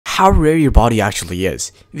how rare your body actually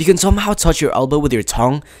is. If you can somehow touch your elbow with your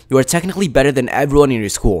tongue, you are technically better than everyone in your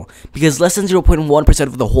school, because less than 0.1%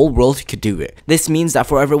 of the whole world could do it. This means that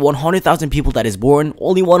for every 100,000 people that is born,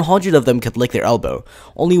 only 100 of them could lick their elbow.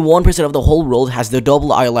 Only 1% of the whole world has the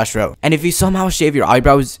double eyelash row. And if you somehow shave your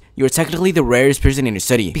eyebrows, you're technically the rarest person in your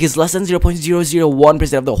study, because less than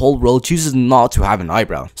 0.001% of the whole world chooses not to have an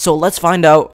eyebrow. So let's find out